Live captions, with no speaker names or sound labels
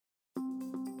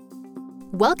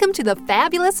Welcome to the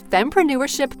Fabulous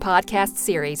Fempreneurship podcast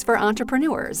series for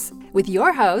entrepreneurs with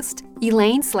your host,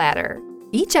 Elaine Slatter.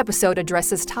 Each episode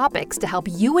addresses topics to help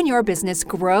you and your business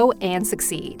grow and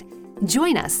succeed.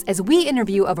 Join us as we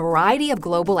interview a variety of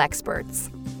global experts.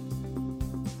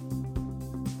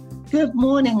 Good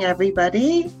morning,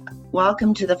 everybody.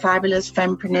 Welcome to the Fabulous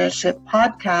Fempreneurship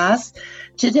podcast.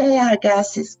 Today, our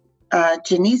guest is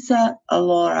Janisa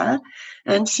Alora,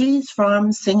 and she's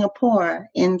from Singapore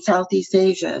in Southeast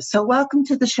Asia. So welcome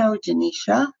to the show,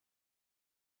 Janisha.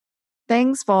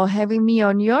 Thanks for having me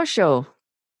on your show.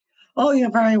 Oh,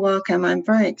 you're very welcome. I'm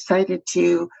very excited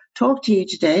to talk to you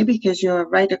today because you're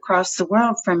right across the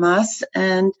world from us,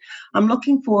 and I'm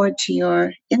looking forward to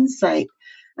your insight.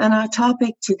 And our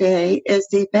topic today is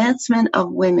the advancement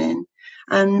of women.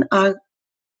 And our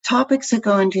topics are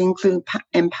going to include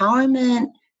empowerment,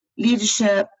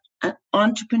 leadership,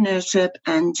 entrepreneurship,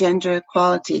 and gender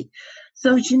equality.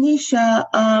 So, Janisha,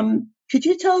 could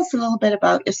you tell us a little bit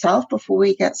about yourself before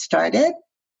we get started?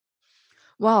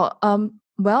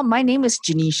 Well, my name is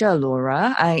Janisha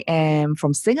Alora. I am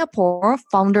from Singapore,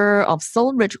 founder of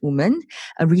Soul Rich Woman.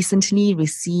 I recently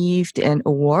received an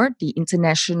award, the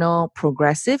International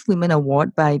Progressive Women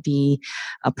Award by the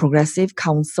Progressive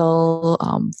Council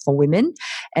for Women.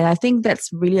 And I think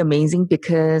that's really amazing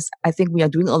because I think we are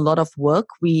doing a lot of work.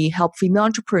 We help female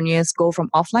entrepreneurs go from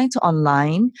offline to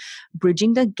online,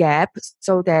 bridging the gap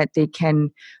so that they can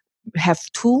have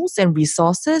tools and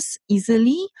resources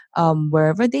easily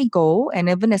wherever they go. And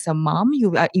even as a mom,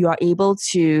 you are able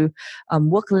to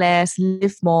work less,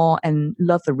 live more, and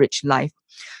love a rich life.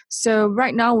 So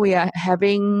right now we are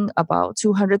having about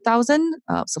 200,000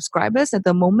 subscribers at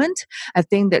the moment. I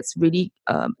think that's really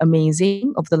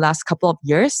amazing over the last couple of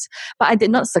years. But I did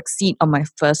not succeed on my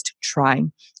first try.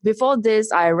 Before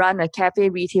this, I ran a cafe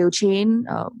retail chain,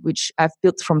 which I've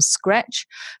built from scratch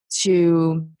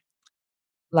to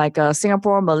like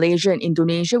Singapore, Malaysia, and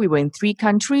Indonesia. We were in 3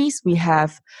 countries. We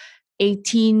have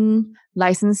 18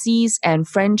 licensees and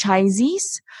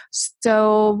franchisees.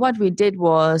 So what we did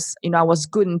was, I was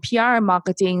good in PR and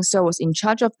marketing, so I was in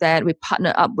charge of that. We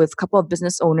partnered up with a couple of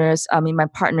business owners, my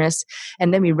partners,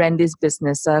 and then we ran this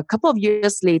business. A couple of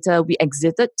years later, we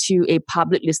exited to a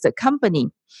public listed company.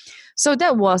 So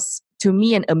that was, to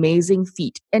me, an amazing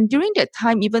feat. And during that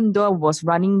time, even though I was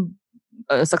running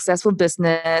a successful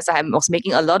business, I was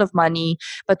making a lot of money,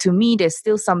 but to me there's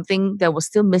still something that was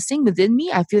still missing within me.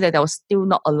 I feel that I was still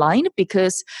not aligned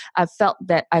because I felt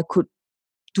that I could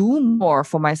do more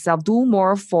for myself,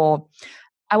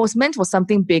 I was meant for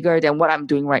something bigger than what I'm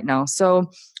doing right now. So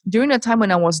during the time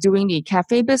when I was doing the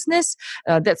cafe business,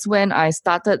 that's when I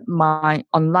started my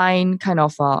online kind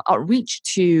of outreach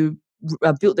to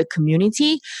build the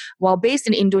community. While based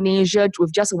in Indonesia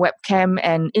with just a webcam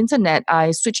and internet, I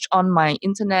switched on my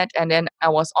internet and then I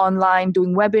was online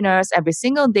doing webinars every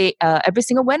single day, every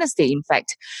single Wednesday, in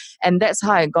fact. And that's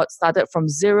how I got started from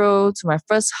 0 to my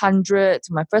first 100,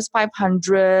 to my first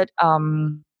 500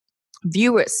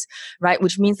 viewers, right?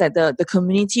 Which means that the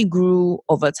community grew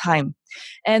over time.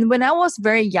 And when I was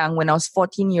very young, when I was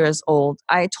 14 years old,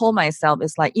 I told myself,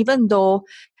 it's like, even though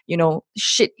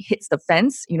shit hits the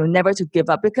fence, never to give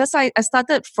up, because I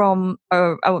started from,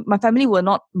 my family were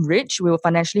not rich, we were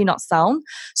financially not sound.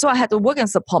 So I had to work and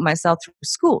support myself through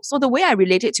school. So the way I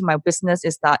related to my business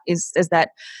is that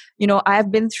I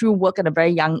have been through work at a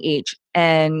very young age,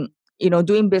 and,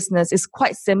 doing business is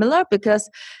quite similar because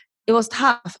it was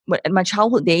tough at my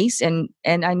childhood days. And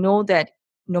I know that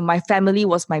my family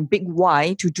was my big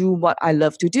why to do what I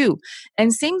love to do.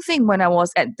 And same thing when I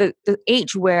was at the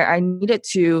age where I needed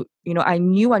to, I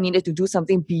knew I needed to do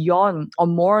something beyond or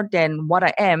more than what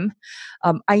I am.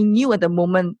 I knew at the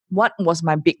moment what was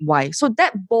my big why. So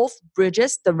that both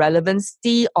bridges the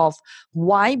relevancy of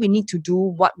why we need to do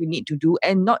what we need to do,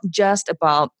 and not just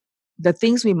about the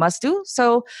things we must do.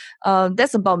 So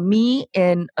that's about me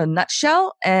in a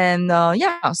nutshell. And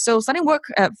so starting work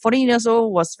at 14 years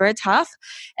old was very tough.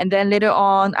 And then later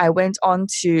on, I went on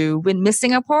to win Miss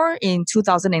Singapore in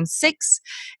 2006.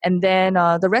 And then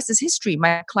the rest is history.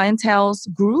 My clientele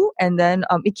grew. And then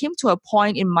it came to a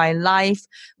point in my life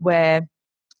where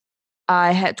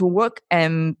I had to work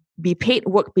and be paid,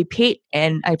 work, be paid.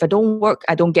 And if I don't work,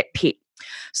 I don't get paid.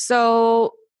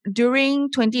 So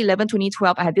during 2011,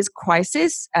 2012, I had this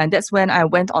crisis, and that's when I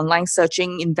went online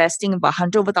searching, investing about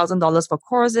 $100,000 for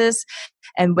courses.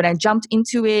 And when I jumped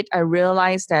into it, I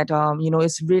realized that,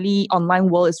 it's really, online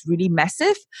world is really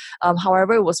massive.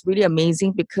 However, it was really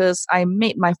amazing because I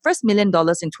made my first $1 million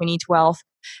in 2012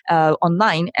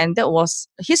 online, and that was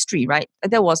history, right?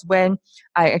 That was when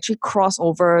I actually crossed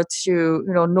over to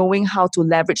knowing how to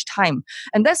leverage time.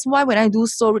 And that's why when I do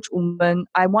Soul Rich Woman,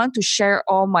 I want to share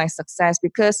all my success,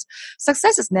 because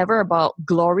success is never about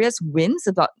glorious wins.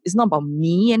 It's not about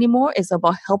me anymore. It's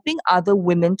about helping other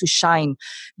women to shine,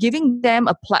 giving them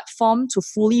a platform to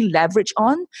fully leverage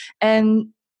on, and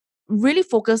really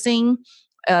focusing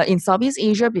in Southeast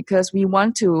Asia, because we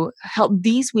want to help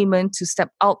these women to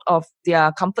step out of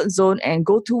their comfort zone and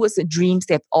go towards the dreams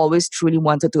they've always truly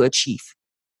wanted to achieve.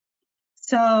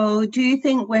 So do you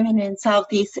think women in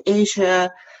Southeast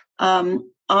Asia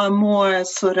are more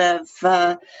sort of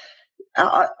find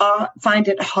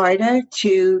it harder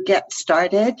to get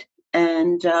started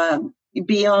and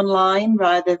be online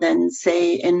rather than,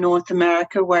 say, in North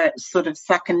America, where it's sort of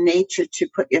second nature to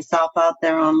put yourself out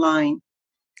there online?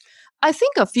 I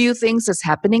think a few things is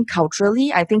happening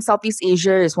culturally. I think Southeast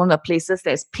Asia is one of the places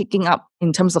that is picking up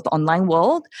in terms of the online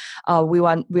world. We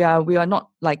are not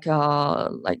like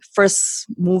first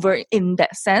mover in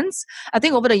that sense. I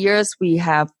think over the years we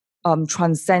have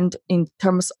transcend in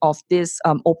terms of this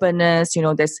openness.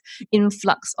 There's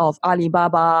influx of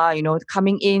Alibaba,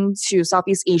 coming into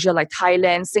Southeast Asia, like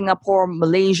Thailand, Singapore,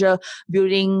 Malaysia,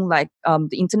 building like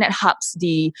the internet hubs,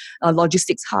 the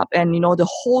logistics hub, and the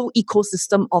whole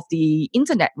ecosystem of the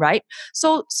internet, right?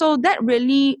 So that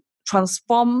really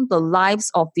transform the lives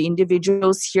of the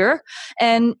individuals here.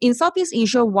 And in Southeast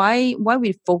Asia, why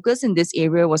we focus in this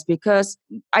area was because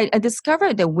I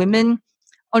discovered that women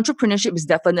entrepreneurship is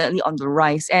definitely on the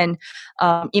rise. And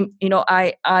I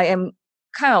am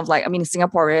kind of like,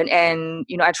 Singaporean, and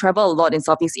I travel a lot in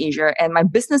Southeast Asia, and my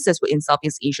businesses were in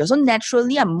Southeast Asia, so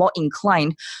naturally I'm more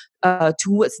inclined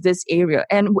towards this area.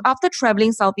 And after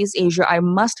traveling Southeast Asia, I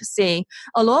must say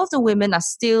a lot of the women are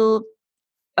still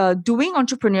doing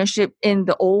entrepreneurship in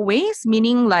the old ways,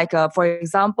 meaning like, for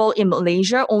example, in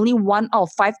Malaysia, only 1 out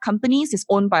of 5 companies is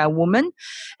owned by a woman.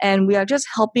 And we are just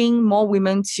helping more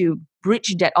women to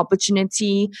bridge that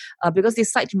opportunity because they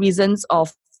cite reasons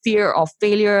of fear of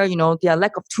failure, their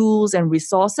lack of tools and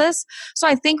resources. So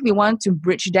I think we want to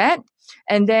bridge that.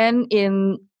 And then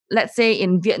let's say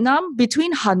in Vietnam,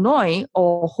 between Hanoi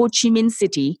or Ho Chi Minh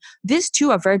City, these two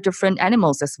are very different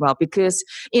animals as well, because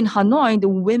in Hanoi, the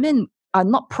women are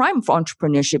not primed for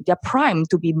entrepreneurship. They're primed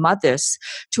to be mothers,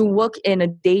 to work in a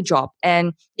day job.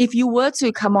 And if you were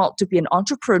to come out to be an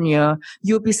entrepreneur,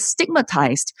 you'll be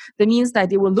stigmatized. That means that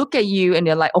they will look at you and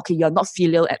they're like, okay, you're not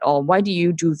filial at all. Why do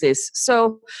you do this?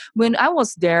 So when I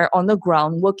was there on the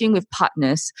ground working with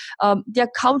partners, their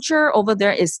culture over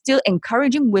there is still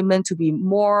encouraging women to be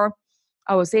more,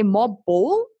 I would say, more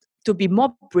bold, to be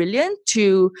more brilliant,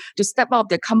 to step out of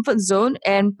their comfort zone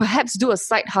and perhaps do a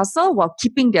side hustle while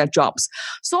keeping their jobs.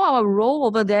 So our role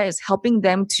over there is helping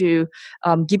them to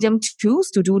give them tools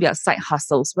to do their side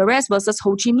hustles. Whereas versus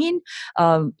Ho Chi Minh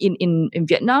in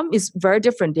Vietnam is very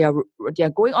different. They are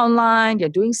going online, they're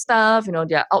doing stuff,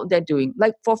 they are out there doing.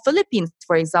 Like for Philippines,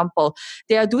 for example,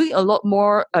 they are doing a lot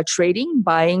more trading,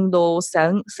 buying low,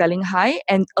 selling high,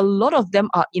 and a lot of them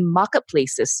are in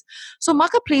marketplaces. So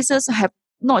marketplaces have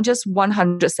not just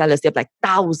 100 sellers, they have like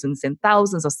thousands and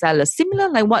thousands of sellers, similar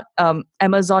like what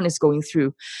Amazon is going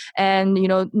through. And,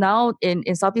 now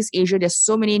in Southeast Asia, there's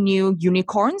so many new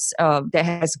unicorns that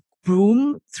has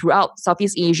boom throughout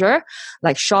Southeast Asia,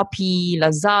 like Shopee,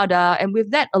 Lazada. And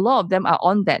with that, a lot of them are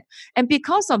on that. And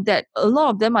because of that, a lot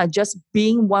of them are just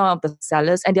being one of the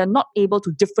sellers, and they're not able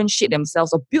to differentiate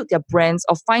themselves or build their brands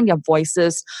or find their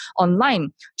voices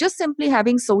online. Just simply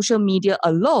having social media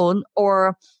alone,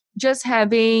 or just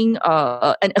having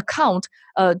an account,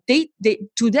 they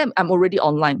to them, I'm already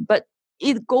online. But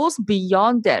it goes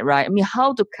beyond that, right?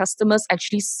 How do customers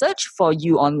actually search for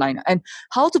you online, and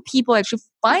how do people actually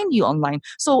find you online?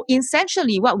 So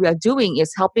essentially what we are doing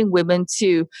is helping women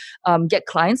to get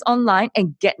clients online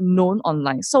and get known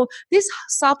online. So this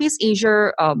Southeast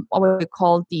Asia, what we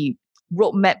call the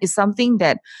roadmap, is something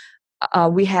that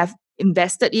we have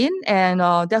invested in, and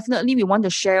definitely we want to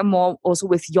share more also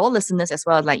with your listeners as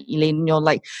well, like Elaine,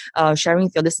 sharing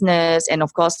with your listeners, and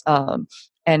of course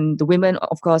and the women,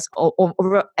 of course,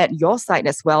 over at your side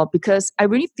as well, because I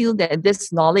really feel that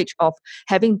this knowledge of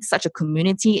having such a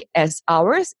community as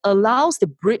ours allows the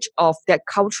bridge of that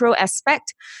cultural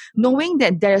aspect, knowing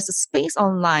that there's a space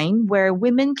online where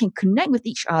women can connect with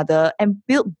each other and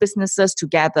build businesses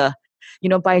together,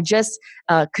 by just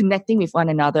connecting with one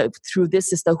another through this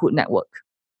sisterhood network.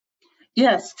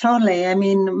 Yes, totally.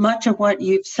 Much of what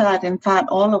you've said, in fact,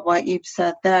 all of what you've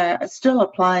said there still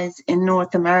applies in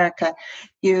North America.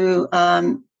 You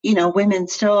women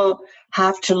still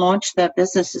have to launch their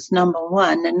businesses, number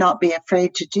one, and not be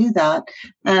afraid to do that.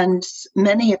 And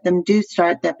many of them do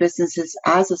start their businesses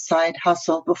as a side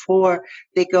hustle before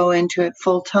they go into it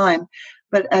full time.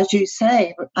 But as you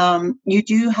say, you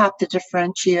do have to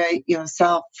differentiate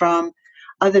yourself from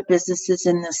other businesses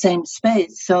in the same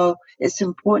space. So it's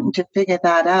important to figure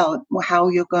that out, how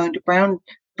you're going to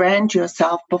brand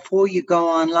yourself before you go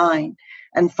online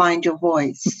and find your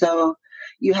voice. So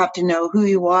you have to know who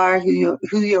you are, who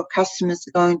your customers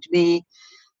are going to be,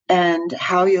 and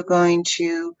how you're going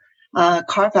to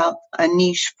carve out a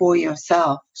niche for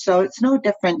yourself. So it's no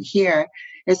different here.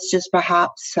 It's just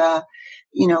perhaps,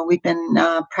 we've been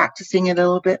practicing it a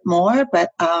little bit more, but,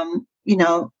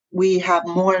 we have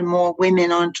more and more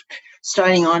women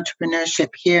starting entrepreneurship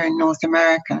here in North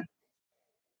America.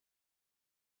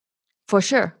 For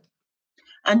sure.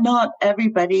 And not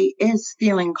everybody is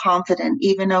feeling confident,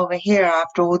 even over here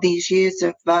after all these years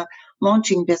of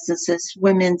launching businesses.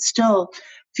 Women still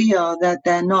feel that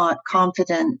they're not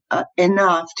confident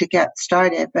enough to get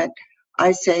started. But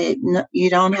I say you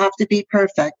don't have to be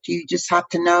perfect. You just have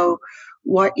to know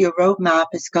what your roadmap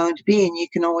is going to be. And you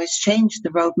can always change the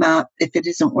roadmap if it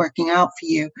isn't working out for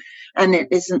you and it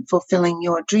isn't fulfilling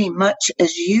your dream, much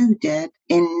as you did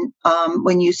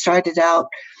when you started out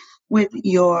with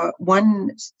your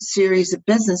one series of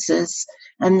businesses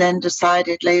and then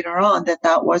decided later on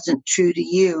that wasn't true to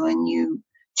you and you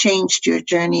changed your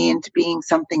journey into being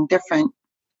something different.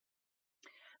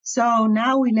 So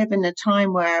now we live in a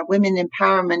time where women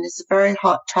empowerment is a very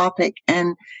hot topic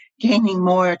and gaining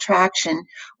more attraction.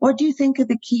 What do you think are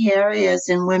the key areas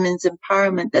in women's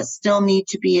empowerment that still need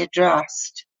to be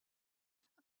addressed?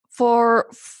 For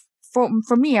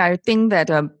me, I think that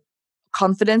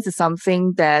confidence is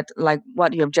something that, like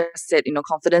what you have just said,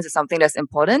 confidence is something that's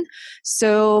important.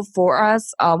 So for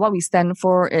us, what we stand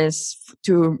for is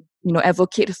to,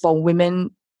 advocate for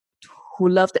women who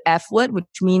love the F word, which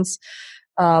means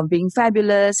being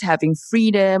fabulous, having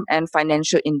freedom and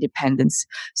financial independence.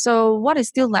 So what is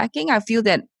still lacking? I feel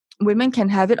that women can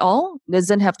have it all.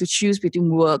 Doesn't have to choose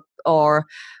between work or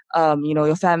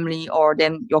your family or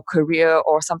then your career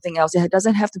or something else. It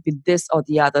doesn't have to be this or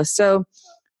the other. So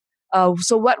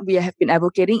what we have been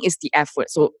advocating is the F word.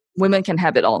 So women can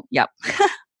have it all. Yep.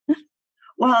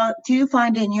 Well, do you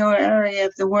find in your area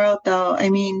of the world, though, I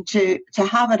mean, to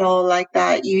have it all like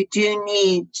that, you do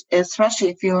need, especially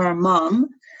if you're a mom,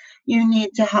 you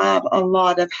need to have a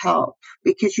lot of help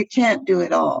because you can't do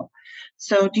it all.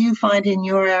 So do you find in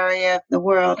your area of the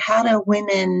world, how do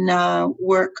women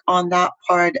work on that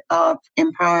part of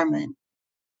empowerment?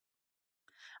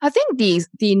 I think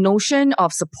the notion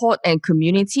of support and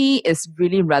community is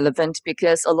really relevant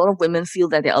because a lot of women feel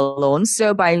that they're alone.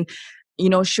 So by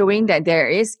showing that there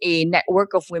is a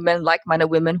network of women, like-minded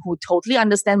women who totally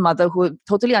understand motherhood,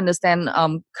 totally understand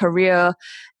career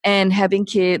and having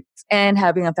kids and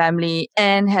having a family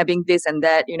and having this and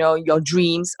that, your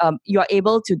dreams, you are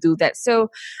able to do that. So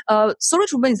Soul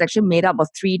Rich Women is actually made up of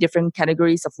 3 different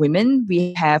categories of women.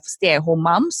 We have stay-at-home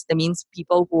moms. That means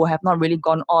people who have not really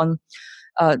gone on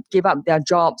give up their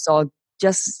jobs or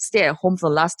just stay at home for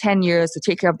the last 10 years to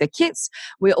take care of their kids.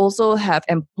 We also have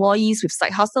employees with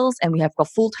side hustles and we have got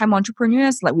full-time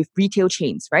entrepreneurs like with retail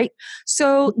chains, right?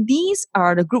 So these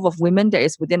are the group of women that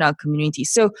is within our community.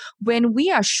 So when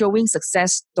we are showing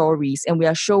success stories and we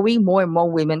are showing more and more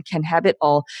women can have it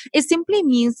all, it simply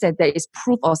means that there is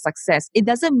proof of success. It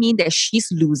doesn't mean that she's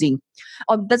losing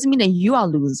or doesn't mean that you are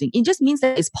losing. It just means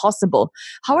that it's possible.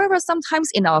 However, sometimes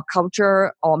in our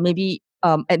culture or maybe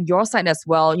at your side as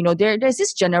well, there's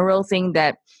this general thing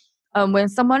that when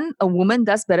a woman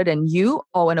does better than you,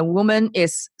 or when a woman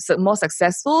is more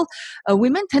successful,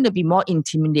 women tend to be more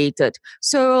intimidated.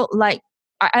 So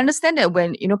I understand that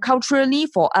when, culturally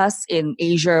for us in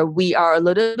Asia, we are a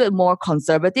little bit more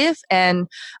conservative and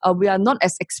we are not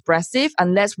as expressive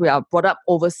unless we are brought up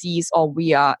overseas or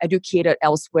we are educated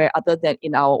elsewhere other than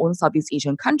in our own Southeast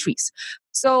Asian countries.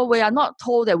 So we are not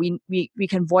told that we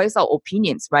can voice our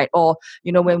opinions, right? Or,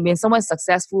 when someone is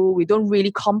successful, we don't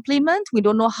really compliment, we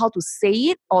don't know how to say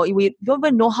it, or we don't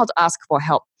even know how to ask for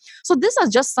help. So these are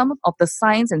just some of the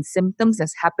signs and symptoms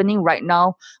that's happening right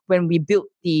now when we build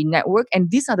the network.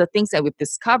 And these are the things that we've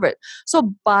discovered.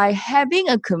 So by having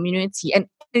a community and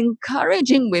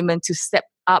encouraging women to step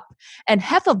up and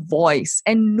have a voice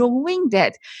and knowing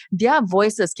that their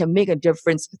voices can make a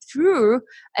difference through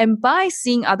and by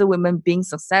seeing other women being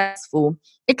successful,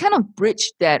 it kind of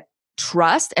bridged that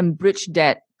trust and bridge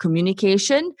that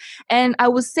communication. And I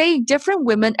would say different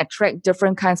women attract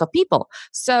different kinds of people.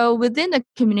 So within the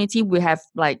community, we have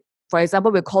for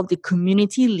example, we call the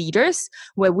community leaders,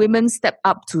 where women step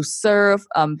up to serve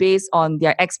based on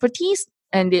their expertise,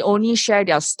 and they only share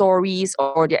their stories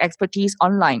or their expertise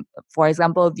online, for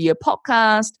example, via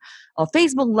podcast or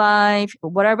Facebook Live,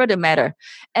 whatever the matter.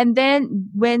 And then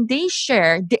when they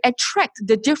share, they attract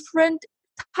the different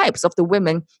types of the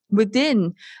women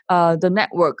within the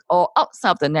network or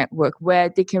outside of the network where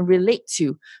they can relate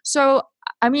to. So,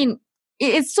 I mean,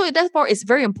 it's so therefore it's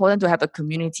very important to have a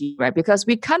community, right? Because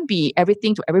we can't be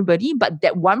everything to everybody, but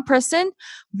that one person,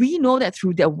 we know that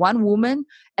through that one woman,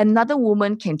 another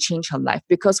woman can change her life.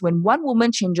 Because when one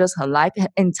woman changes her life, an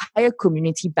entire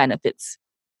community benefits.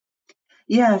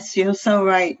 Yes, you're so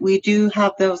right. We do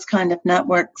have those kind of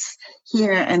networks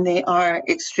here, and they are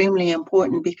extremely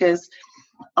important because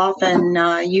often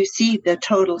you see the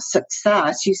total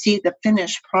success, you see the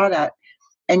finished product,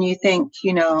 and you think,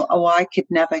 oh, I could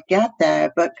never get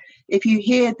there. But if you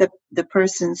hear the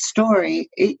person's story,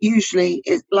 it usually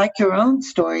is like your own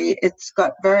story. It's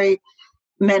got very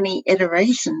many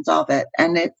iterations of it,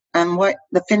 and what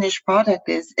the finished product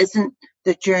isn't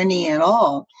the journey at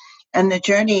all. And the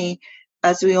journey,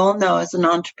 as we all know, as an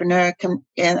entrepreneur,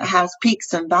 it has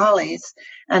peaks and valleys,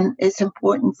 and it's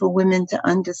important for women to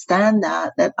understand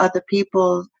that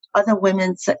other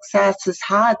women's success has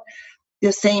had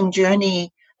the same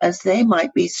journey as they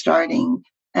might be starting,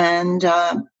 and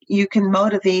you can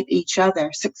motivate each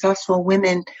other. Successful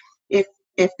women,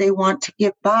 if they want to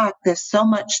give back, there's so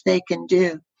much they can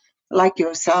do, like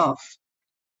yourself.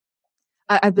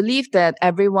 I believe that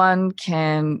everyone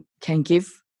can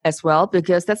give as well,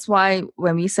 because that's why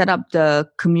when we set up the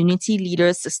community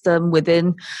leader system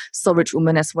within Soul Rich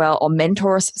Women as well, or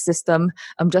mentors system,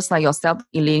 just like yourself,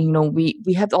 Elaine,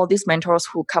 we have all these mentors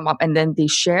who come up and then they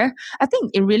share. I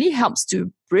think it really helps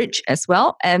to bridge as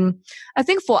well. And I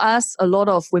think for us, a lot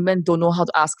of women don't know how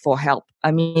to ask for help.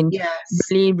 I mean, Yes.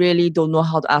 really, really don't know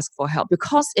how to ask for help,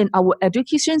 because in our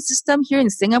education system here in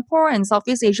Singapore and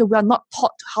Southeast Asia, we are not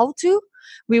taught how to.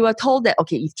 We were told that,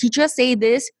 okay, if teachers say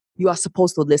this, you are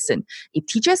supposed to listen. If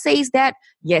teacher says that,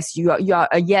 yes, you are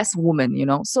a yes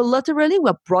woman, So literally,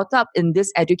 we're brought up in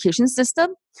this education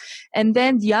system. And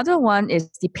then the other one is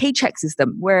the paycheck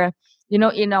system, where, in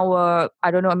our,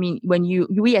 I don't know, I mean, when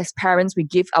we as parents, we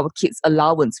give our kids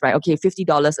allowance, right? Okay,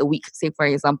 $50 a week, say for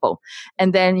example.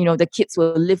 And then, the kids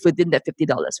will live within that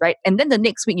 $50, right? And then the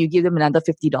next week, you give them another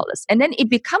 $50. And then it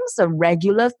becomes a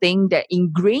regular thing that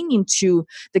ingrained into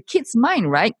the kid's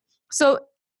mind, right? So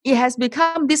it has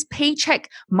become this paycheck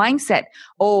mindset.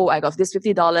 Oh, I got this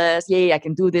 $50. Yay, I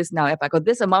can do this now. If I got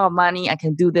this amount of money, I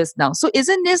can do this now. So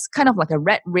isn't this kind of like a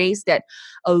rat race that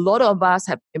a lot of us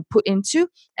have been put into?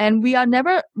 And we are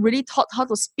never really taught how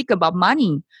to speak about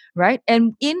money, right?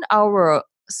 And in our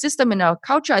system, in our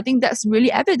culture, I think that's really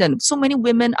evident. So many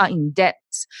women are in debt.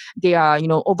 They are,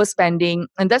 overspending.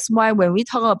 And that's why when we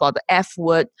talk about the F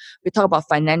word, we talk about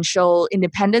financial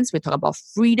independence, we talk about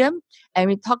freedom, and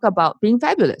we talk about being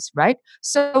fabulous, right?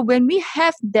 So when we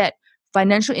have that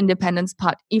financial independence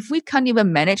part, if we can't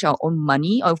even manage our own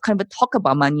money, or can't even talk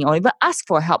about money, or even ask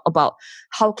for help about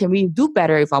how can we do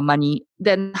better with our money,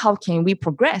 then how can we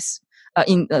progress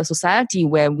in a society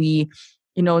where we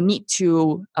need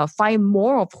to find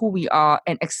more of who we are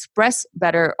and express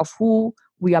better of who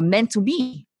we are meant to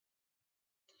be?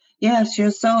 Yes,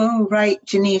 you're so right,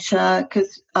 Janisha,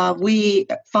 because we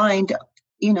find,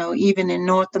 even in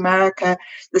North America,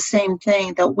 the same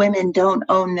thing, that women don't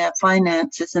own their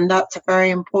finances. And that's a very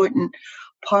important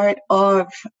part of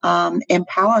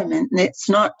empowerment. And it's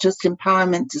not just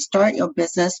empowerment to start your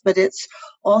business, but it's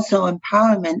also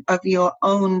empowerment of your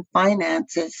own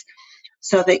finances,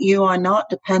 so that you are not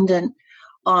dependent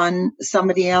on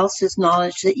somebody else's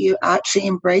knowledge, that you actually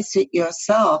embrace it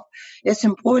yourself. It's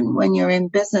important when you're in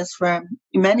business for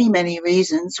many, many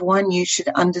reasons. One, you should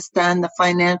understand the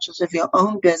financials of your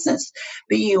own business,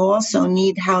 but you also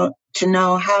need to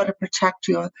know how to protect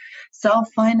yourself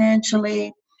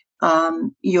financially,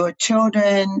 your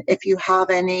children, if you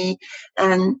have any,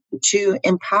 and to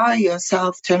empower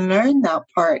yourself to learn that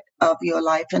part of your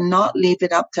life and not leave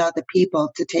it up to other people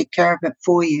to take care of it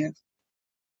for you.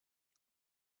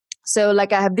 So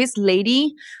like I have this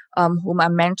lady whom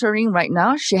I'm mentoring right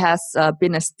now. She has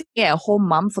been a stay-at-home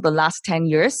mom for the last 10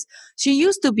 years. She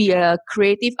used to be a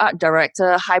creative art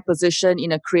director, high position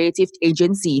in a creative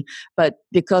agency. But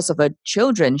because of her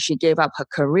children, she gave up her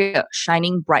career,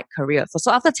 shining bright career.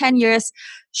 So after 10 years,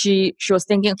 she was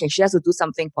thinking, okay, she has to do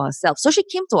something for herself. So she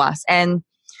came to us, and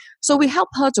so we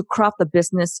helped her to craft the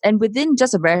business. And within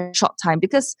just a very short time,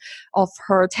 because of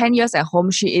her 10 years at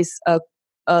home, she is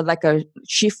like a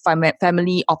chief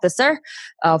family officer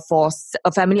for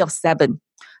a family of 7.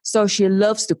 So she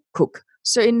loves to cook.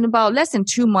 So in about less than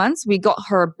 2 months, we got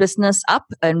her business up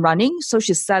and running. So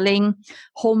she's selling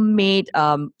homemade,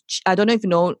 I don't know if you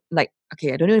know, I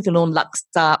don't know if you know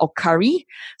laksa or curry.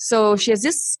 So she has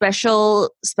this special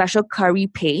curry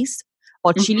paste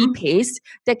or chili paste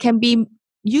that can be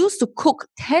used to cook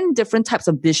 10 different types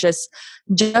of dishes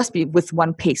with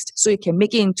one paste. So you can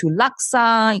make it into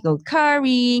laksa,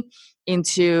 curry,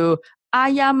 into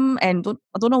ayam, and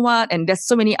I don't know what, and there's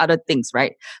so many other things,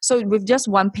 right? So with just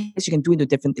one paste, you can do into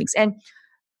different things. And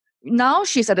now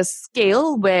she's at a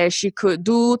scale where she could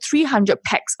do 300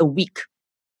 packs a week.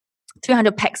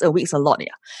 300 packs a week is a lot, yeah.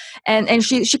 And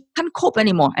she can't cope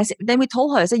anymore. Then we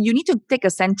told her, I said, you need to take a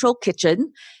central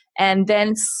kitchen and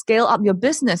then scale up your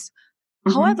business.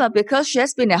 However, because she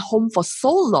has been at home for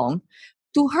so long,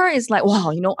 to her it's like,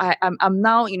 wow, I'm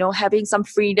now, having some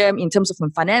freedom in terms of my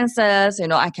finances.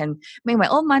 I can make my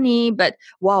own money. But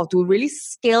wow, to really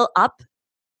scale up,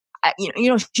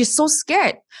 she's so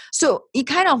scared. So it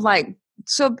kind of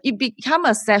it became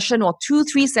a session or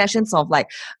 2-3 sessions of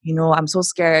I'm so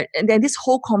scared. And then this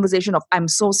whole conversation of, I'm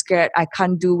so scared, I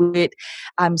can't do it.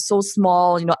 I'm so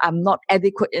small, I'm not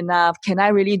adequate enough. Can I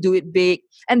really do it big?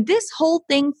 And this whole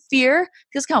thing,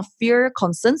 this kind of fear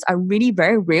concerns are really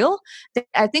very real that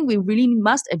I think we really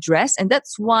must address. And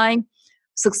that's why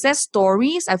success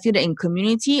stories, I feel that in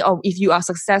community, or if you are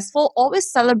successful,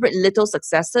 always celebrate little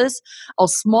successes or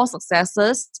small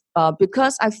successes,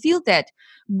 because I feel that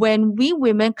when we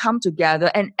women come together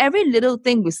and every little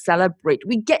thing we celebrate,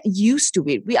 we get used to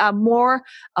it. We are more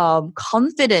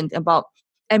confident about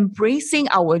embracing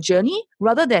our journey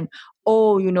rather than,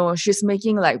 she's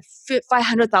making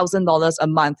 $500,000 a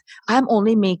month. I'm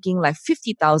only making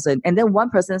 $50,000. And then one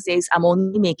person says, I'm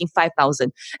only making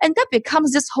 $5,000. And that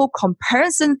becomes this whole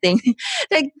comparison thing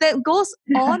that goes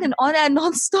on and on and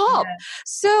non-stop. Yeah.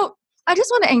 So I just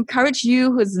want to encourage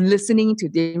you who's listening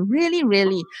today, really,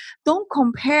 really don't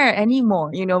compare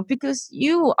anymore, because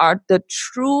you are the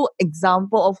true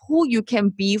example of who you can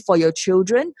be for your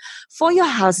children, for your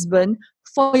husband,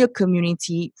 for your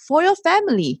community, for your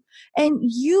family. And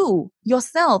you,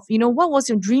 yourself, what was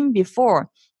your dream before?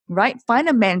 Right? Find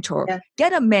a mentor,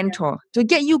 get a mentor to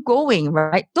get you going,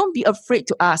 right? Don't be afraid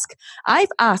to ask. I've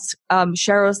asked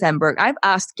Sheryl Sandberg, I've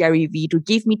asked Gary Vee to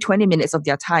give me 20 minutes of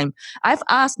their time. I've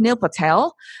asked Neil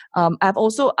Patel. I've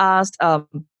also asked,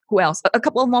 who else? A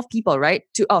couple more people, right?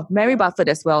 Mary Buffett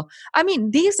as well. I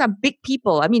mean, these are big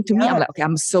people. I mean, to me, I'm like, okay,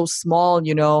 I'm so small,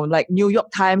 like New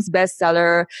York Times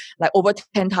bestseller, over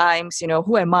 10 times,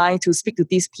 who am I to speak to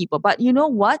these people? But you know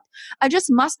what? I just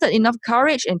mustered enough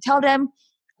courage and tell them,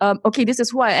 okay, this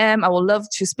is who I am. I would love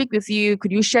to speak with you.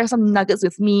 Could you share some nuggets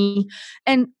with me?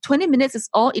 And 20 minutes is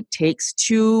all it takes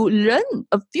to learn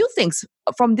a few things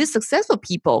from these successful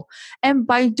people. And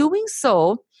by doing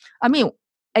so, I mean,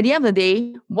 at the end of the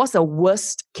day, what's the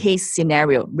worst case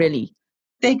scenario, really?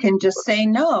 They can just say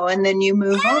no and then you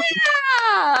move on.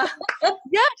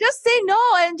 Yeah, just say no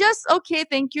and just, okay,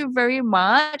 thank you very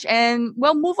much. And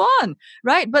we'll move on,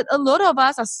 right? But a lot of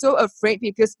us are so afraid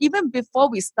because even before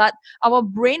we start, our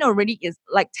brain already is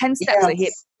 10 steps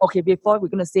ahead. Okay, before we're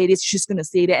going to say this, she's going to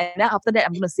say that. And then after that,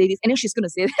 I'm going to say this. And then she's going to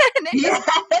say that. And then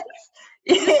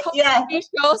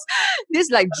shows this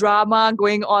drama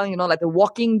going on, The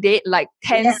Walking Dead,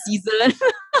 10 season.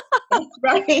 That's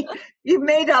right. You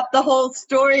made up the whole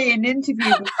story in interview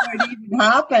before it even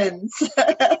happens.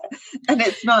 And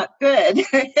it's not good.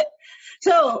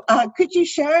 So could you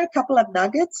share a couple of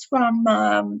nuggets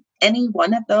from any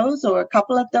one of those or a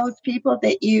couple of those people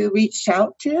that you reached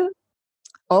out to?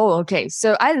 Oh, okay.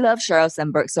 So I love Sheryl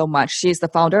Sandberg so much. She's the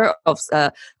founder of,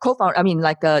 the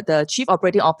chief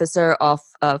operating officer of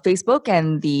Facebook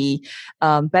and the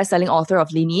best-selling author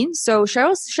of Lean In. So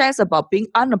Sheryl shares about being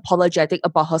unapologetic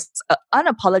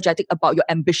about your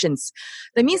ambitions.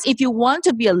 That means if you want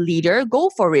to be a leader, go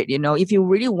for it. If you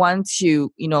really want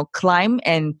to, climb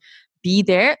and be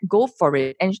there, go for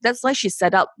it. And that's why she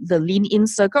set up the Lean In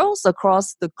circles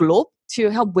across the globe to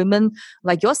help women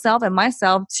like yourself and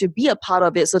myself to be a part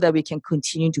of it so that we can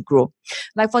continue to grow.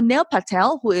 Like for Neil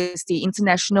Patel, who is the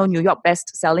international New York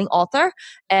best-selling author,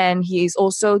 and he is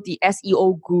also the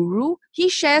SEO guru, he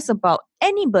shares about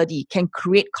anybody can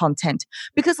create content.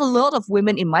 Because a lot of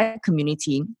women in my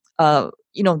community,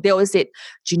 they always say,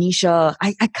 Janisha,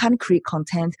 I can't create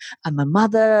content. I'm a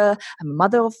mother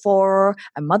of 4,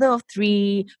 I'm a mother of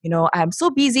 3, I'm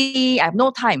so busy, I have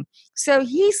no time. So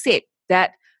he said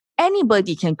that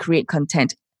anybody can create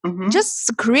content. Mm-hmm.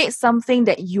 Just create something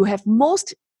that you have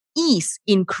most ease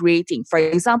in creating. For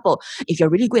example, if you're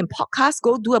really good in podcasts,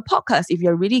 go do a podcast. If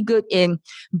you're really good in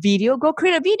video, go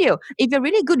create a video. If you're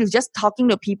really good with just talking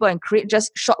to people and create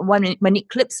just short 1 minute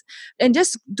clips, and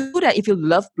just do that. If you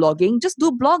love blogging, just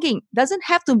do blogging. Doesn't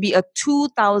have to be a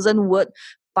 2,000 word,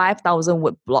 5,000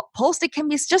 word blog post. It can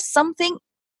be just something,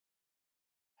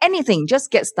 anything,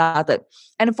 just get started.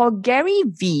 And for Gary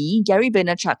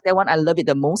Vaynerchuk, that one I love it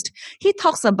the most. He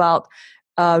talks about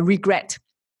regret.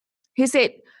 He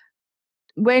said,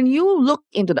 when you look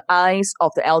into the eyes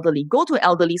of the elderly, go to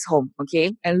elderly's home,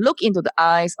 okay, and look into the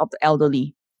eyes of the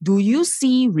elderly. Do you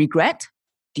see regret?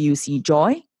 Do you see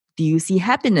joy? Do you see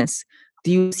happiness?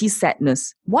 Do you see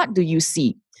sadness? What do you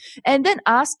see? And then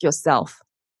ask yourself,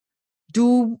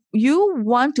 do you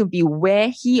want to be where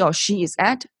he or she is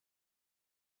at?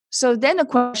 So then the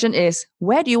question is,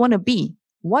 where do you want to be?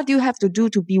 What do you have to do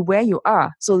to be where you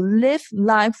are? So live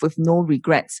life with no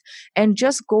regrets and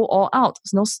just go all out.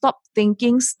 Stop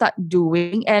thinking, start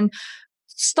doing, and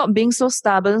stop being so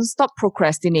stubborn, stop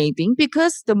procrastinating,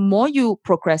 because the more you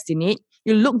procrastinate,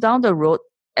 you look down the road,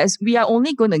 as we are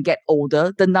only going to get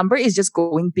older, the number is just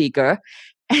going bigger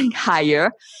and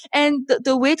higher. And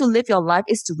the way to live your life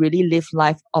is to really live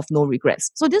life of no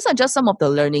regrets. So these are just some of the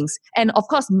learnings. And of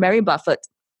course, Mary Buffett,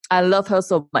 I love her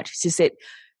so much. She said,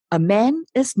 a man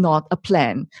is not a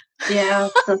plan. Yeah,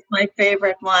 that's my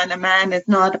favorite one. A man is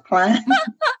not a plan.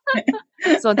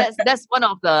 So that's one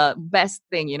of the best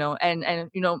thing,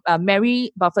 and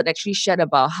Mary Buffett actually shared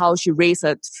about how she raised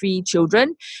her 3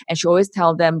 children, and she always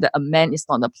tell them that a man is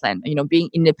not a plan. Being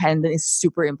independent is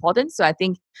super important. So I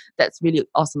think that's really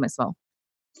awesome as well.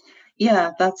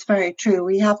 Yeah, that's very true.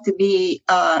 We have to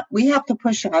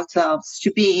push ourselves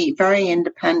to be very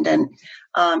independent.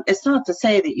 It's not to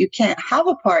say that you can't have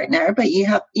a partner, but you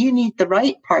need the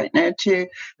right partner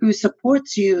who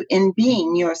supports you in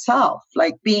being yourself,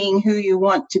 like being who you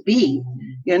want to be.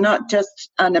 You're not just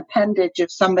an appendage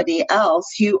of somebody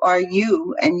else. You are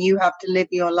you, and you have to live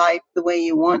your life the way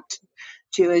you want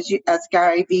to, as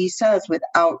Gary Vee says,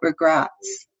 without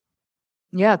regrets.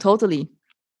 Yeah, totally.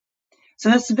 So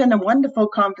this has been a wonderful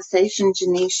conversation,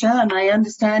 Janisha, and I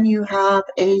understand you have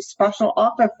a special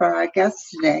offer for our guests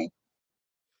today.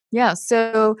 Yeah,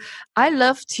 so I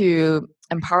love to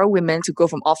empower women to go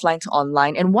from offline to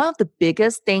online. And one of the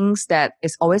biggest things that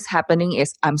is always happening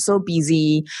is I'm so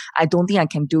busy. I don't think I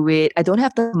can do it. I don't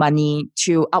have the money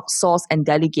to outsource and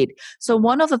delegate. So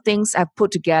one of the things I've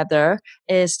put together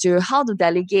is how to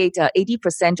delegate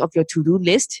 80% of your to-do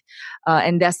list.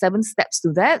 And there's 7 steps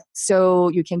to that. So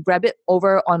you can grab it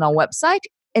over on our website.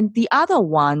 And the other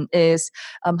one is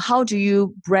how do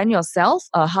you brand yourself?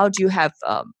 How do you have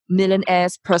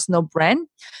millionaire's personal brand?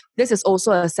 This is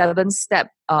also a 7-step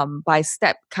by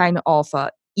step kind of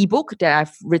ebook that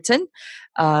I've written.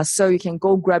 So you can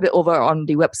go grab it over on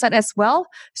the website as well.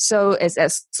 So it's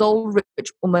at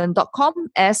soulrichwoman.com,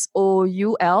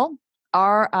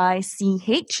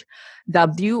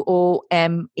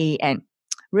 SOULRICHWOMAN.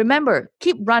 Remember,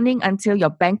 keep running until your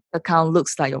bank account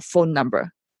looks like your phone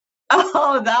number.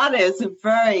 Oh, that is a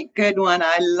very good one.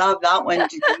 I love that one,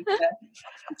 Janisha.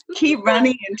 Keep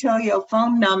running until your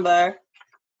phone number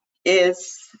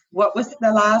is, what was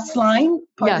the last line?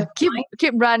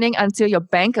 Keep running until your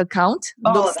bank account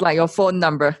looks like your phone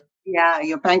number. Yeah,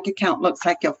 your bank account looks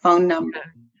like your phone number.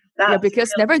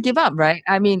 Because never give up, right?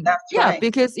 I mean, right.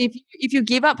 Because if you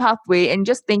give up halfway and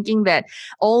just thinking that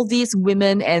all these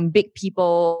women and big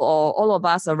people or all of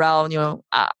us around,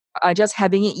 are just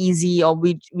having it easy, or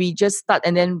we just start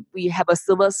and then we have a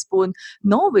silver spoon.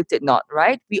 No, we did not,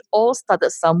 right? We all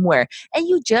started somewhere, and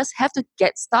you just have to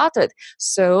get started.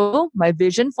 So my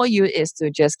vision for you is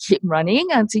to just keep running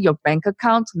until your bank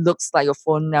account looks like your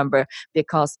phone number,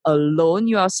 because alone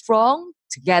you are strong,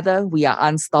 together we are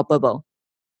unstoppable.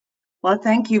 Well,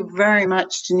 thank you very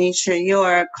much, Janisha.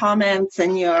 Your comments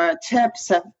and your tips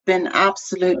have been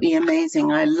absolutely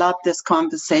amazing. I love this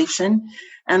conversation,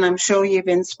 and I'm sure you've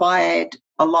inspired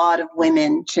a lot of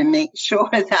women to make sure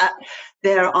that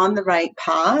they're on the right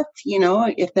path,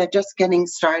 if they're just getting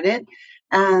started,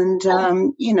 and,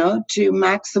 to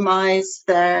maximize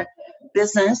their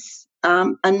business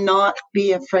and not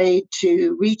be afraid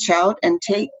to reach out and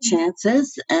take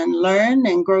chances and learn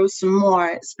and grow some more.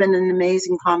 It's been an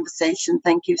amazing conversation.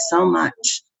 Thank you so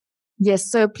much.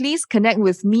 Yes, so please connect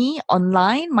with me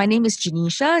online. My name is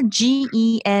Janisha,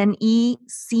 GENECIA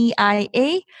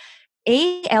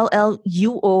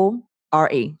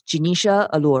Janisha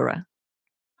Allura.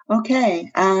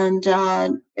 Okay, and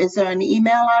is there an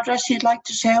email address you'd like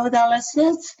to share with our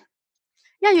listeners?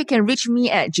 Yeah, you can reach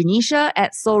me at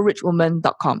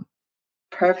Janisha@soulrichwoman.com.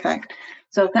 Perfect.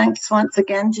 So thanks once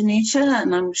again, Janisha,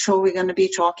 and I'm sure we're going to be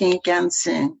talking again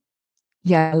soon.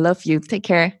 Yeah, I love you. Take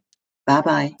care.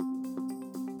 Bye-bye.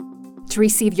 To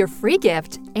receive your free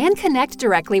gift and connect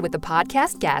directly with the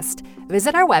podcast guest,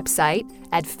 visit our website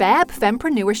at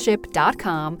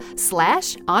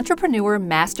fabfempreneurship.com/entrepreneur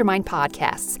mastermind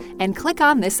podcasts and click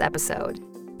on this episode.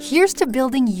 Here's to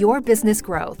building your business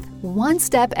growth, one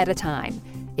step at a time.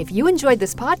 If you enjoyed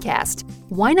this podcast,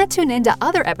 why not tune in to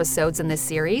other episodes in this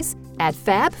series at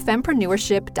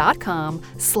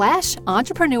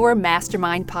fabfempreneurship.com/entrepreneur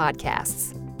mastermind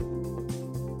podcasts.